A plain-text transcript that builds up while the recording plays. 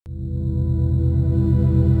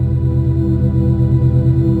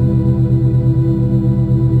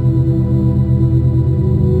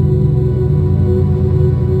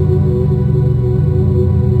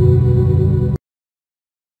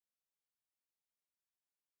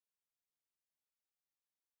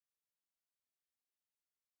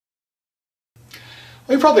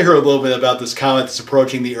We've probably heard a little bit about this comet that's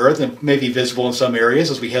approaching the Earth and may be visible in some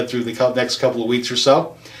areas as we head through the next couple of weeks or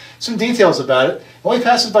so. Some details about it. It only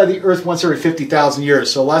passes by the Earth once every 50,000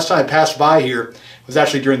 years, so last time it passed by here was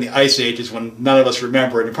actually during the Ice Ages when none of us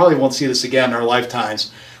remember it, and probably won't see this again in our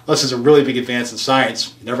lifetimes, unless there's a really big advance in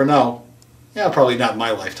science. You never know. Yeah, probably not in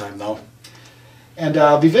my lifetime, though.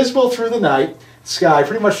 And be visible through the night sky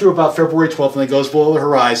pretty much through about February 12th, and it goes below the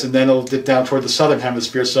horizon. Then it'll dip down toward the southern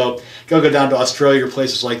hemisphere, so go down to Australia or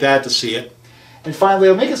places like that to see it. And finally,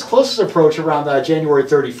 it'll make its closest approach around January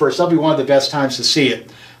 31st. That'll be one of the best times to see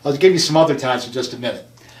it. I'll give you some other times in just a minute.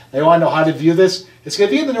 Now, you want to know how to view this? It's going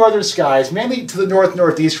to be in the northern skies, mainly to the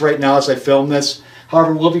north-northeast right now as I film this.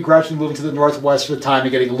 However, we'll be gradually moving to the northwest for the time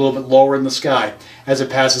and getting a little bit lower in the sky as it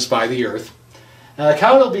passes by the Earth. Now, the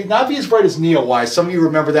comet will not be as bright as Neowise. Some of you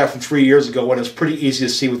remember that from 3 years ago when it was pretty easy to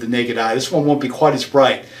see with the naked eye. This one won't be quite as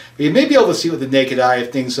bright, but you may be able to see it with the naked eye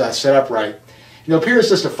if things set up right. It appears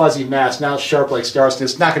just a fuzzy mass, not sharp like stars, and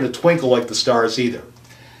it's not going to twinkle like the stars either.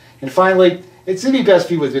 And finally, it's going to be best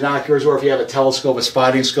viewed with binoculars or if you have a telescope, a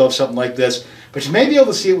spotting scope, something like this. But you may be able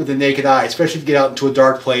to see it with the naked eye, especially if you get out into a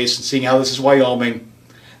dark place and seeing how this is Wyoming.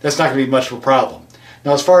 That's not going to be much of a problem.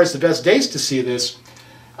 Now, as far as the best days to see this,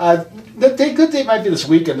 the good date might be this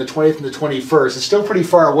weekend, the 20th and the 21st. It's still pretty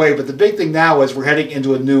far away, but the big thing now is we're heading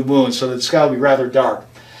into a new moon, so the sky will be rather dark.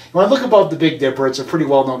 When I look above the Big Dipper, it's a pretty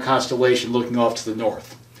well-known constellation looking off to the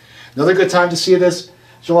north. Another good time to see this,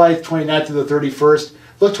 July 29th to the 31st.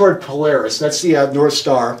 Look toward Polaris. That's the North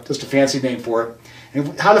Star, just a fancy name for it.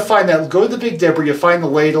 And how to find that, go to the Big Dipper, you find the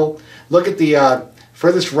ladle, look at the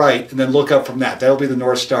furthest right, and then look up from that. That'll be the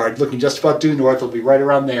North Star. Looking just about due north, it'll be right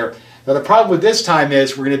around there. Now the problem with this time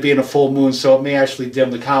is we're going to be in a full moon, so it may actually dim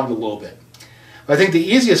the comet a little bit. But I think the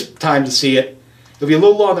easiest time to see it, it'll be a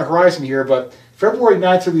little low on the horizon here, but February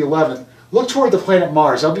 9th through the 11th, look toward the planet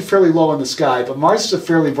Mars. That'll be fairly low in the sky, but Mars is a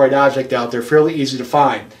fairly bright object out there, fairly easy to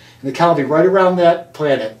find. And the comet will be right around that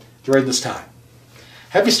planet during this time.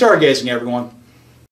 Happy stargazing, everyone.